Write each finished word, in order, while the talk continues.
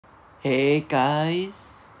Hey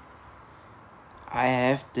guys, I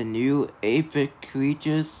have the new epic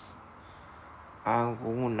creatures. I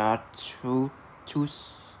will not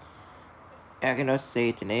choose. I cannot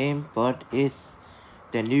say the name, but it's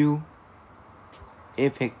the new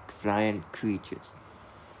epic flying creatures.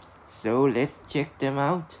 So let's check them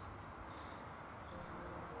out.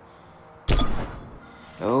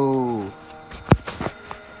 Oh,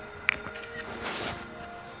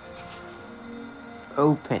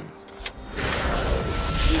 open.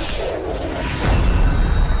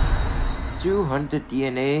 200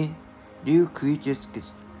 DNA, new creatures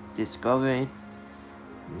discovered.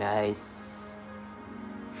 Nice.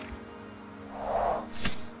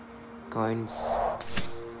 Coins.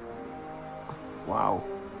 Wow.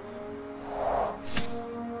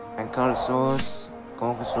 Ankylosaurus,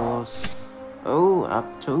 Gongosaurus. Oh, up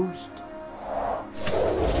toast.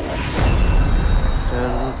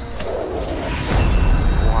 Turtles.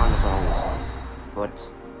 One of ours. But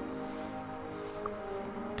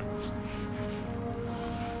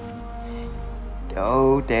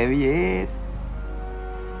oh, there he is.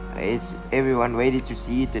 Is everyone ready to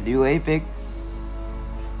see the new Apex?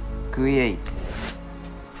 Create.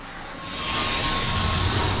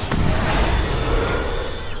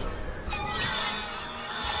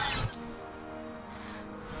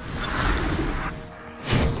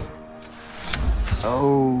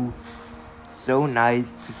 Oh, so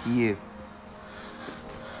nice to see it.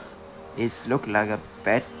 It looks like a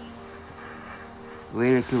bat.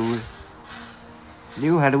 Really cool.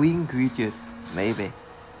 New Halloween creatures, maybe.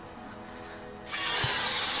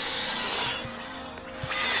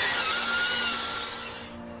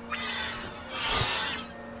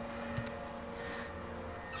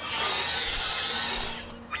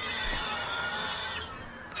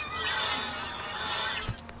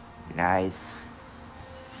 Nice.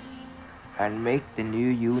 And make the new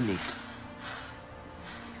unique.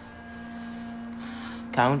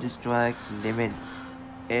 Counter strike, limit,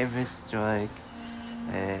 every strike,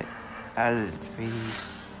 all trees,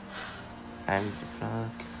 and the flag.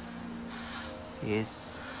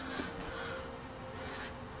 Yes.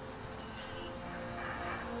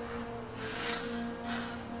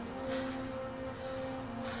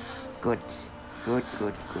 Good, good,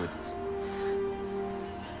 good, good.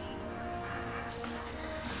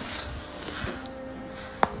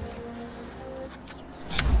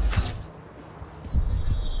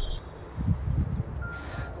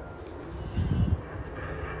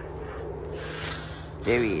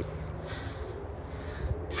 There he is.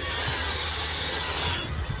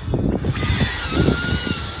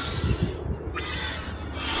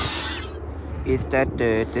 Is that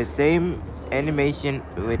the same animation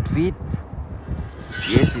with feet?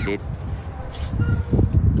 Yes, it did.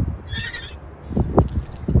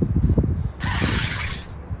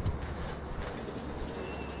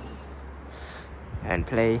 And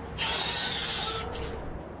play.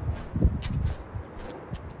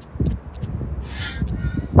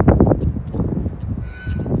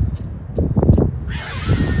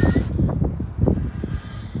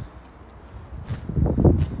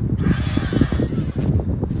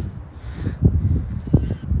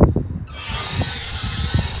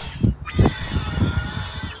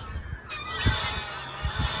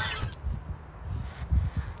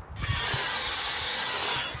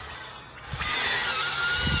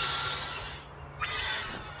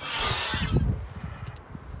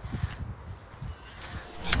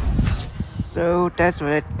 So that's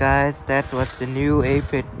it guys, that was the new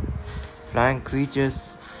Apex flying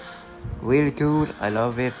creatures. Really cool, I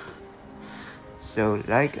love it. So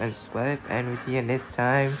like and subscribe and we'll see you next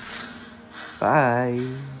time. Bye.